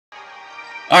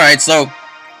Alright, so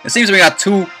it seems we got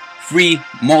 2 free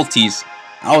multis.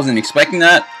 I wasn't expecting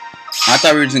that. I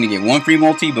thought we were just gonna get 1 free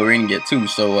multi, but we're gonna get 2.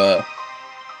 So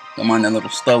I'm on that little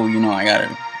stove, you know.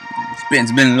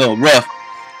 It's been a little rough.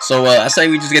 So I say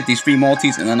we just get these free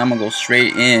multis, and then I'm gonna go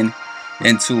straight into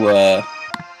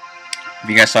if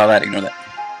you guys saw that, ignore that.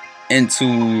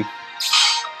 Into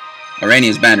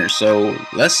Iranian's banner. So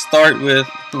let's start with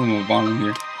my volume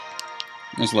here.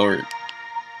 Let's lower it.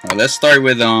 Alright, let's start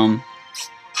with let's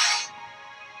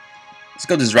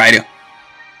go this rider.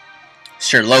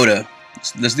 Charlotta.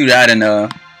 Let's do that, and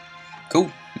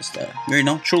cool. Let's you already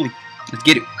know, truly. Let's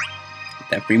get it. Get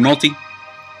that free multi.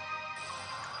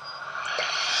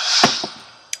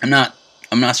 I'm not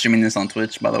streaming this on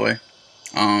Twitch, by the way.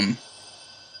 I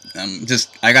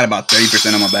got about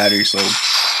 30% of my battery, so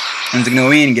I'm just gonna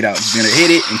go in and get out. Just gonna hit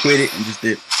it and quit it and just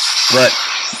dip. But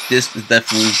this is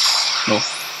definitely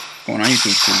going on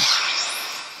YouTube too.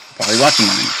 Probably watching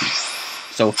on YouTube.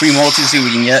 So free multis, see what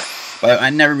we can get. But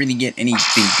I never really get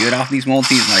anything good off these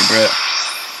multis, like bruh.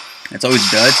 It's always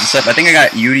duds. Except I think I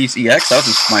got Yuri's EX. That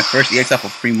was my first EX off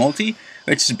of free multi.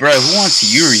 Which is, bruh, who wants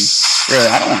Yuri? Bruh,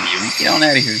 I don't want Yuri. Get on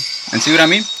out of here. And see what I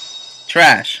mean?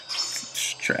 Trash.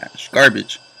 Trash.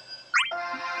 Garbage.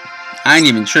 I ain't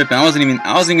even tripping. I wasn't even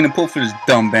gonna pull for this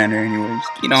dumb banner anyways.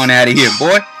 Get on out of here,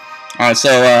 boy. Alright,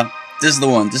 so this is the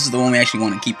one. This is the one we actually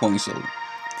want to keep pulling. So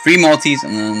free multis,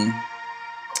 and then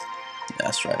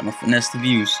that's right, I'm gonna finesse the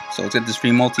views. So let's get this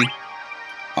free multi.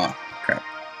 Oh crap.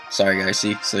 Sorry guys,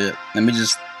 see. So yeah, let me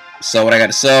just sell what I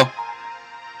gotta sell.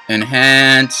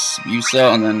 Enhance, view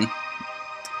sell, and then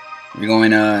we're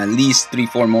going at least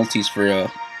 3-4 multis for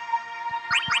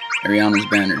Ariana's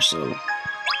banner. So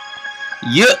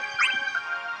yep. What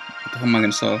the hell am I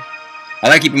gonna sell? I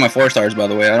like keeping my 4 stars, by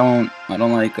the way. I don't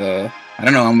like I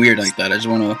don't know, I'm weird like that. I just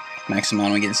wanna maximum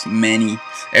out against many.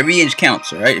 Every inch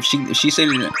counts, alright? If she said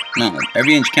no,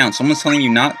 every inch counts. Someone's telling you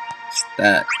not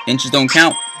that inches don't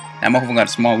count. That motherfucker got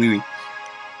a small wee wee.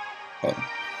 Oh,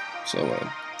 so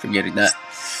forget that.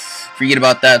 Forget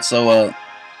about that. So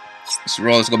let's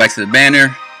roll. Let's go back to the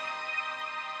banner.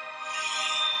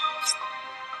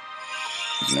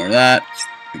 Ignore that.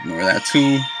 Ignore that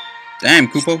too. Damn,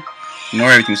 Kupo.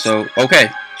 Ignore everything. So okay,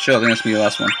 sure. I think that's gonna be the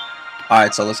last one. All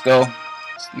right, so let's go.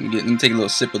 Let me take a little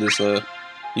sip of this. You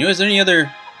know, is there any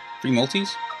other free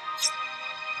multis?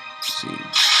 Let's see.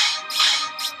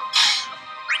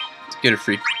 Let's get it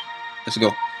free. Let's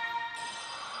go.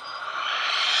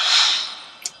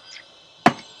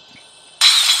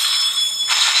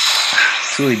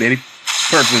 Truly, baby.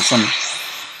 Perfect summer.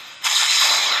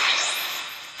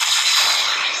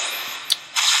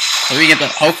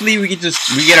 Hopefully we get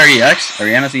our EX,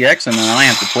 Ariana's EX, and then I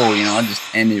have to pull. You know, I'll just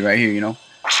end it right here. You know.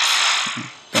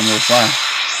 Don't know fly.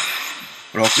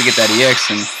 But hopefully get that EX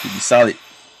and it'll be solid.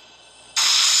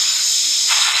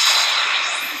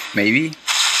 Maybe.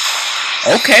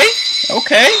 Okay.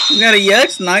 Okay. We got an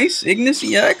EX. Nice. IGNIS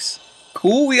EX.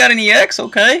 Cool. We got an EX.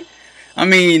 Okay. I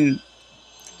mean,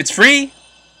 it's free.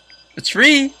 It's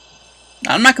free.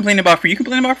 I'm not complaining about free. You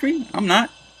complain about free? I'm not.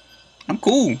 I'm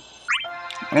cool.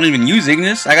 I don't even use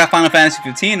IGNIS. I got Final Fantasy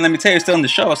 15. Let me tell you, it's still in the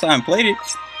show. So I haven't played it.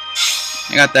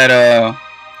 I got that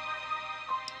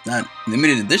not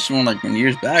limited edition one like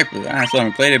years back, but I still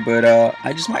haven't played it. But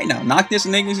I just might now knock this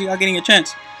and IGNIS without getting a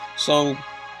chance. So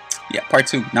yeah, part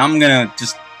 2. Now I'm gonna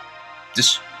just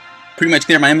pretty much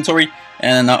clear my inventory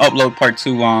and upload part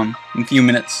 2 in a few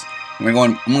minutes. And I'm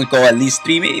gonna go at least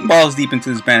 3 maybe balls deep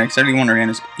into this banner because I really want to run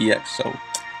this EX. So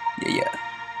yeah,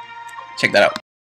 check that out.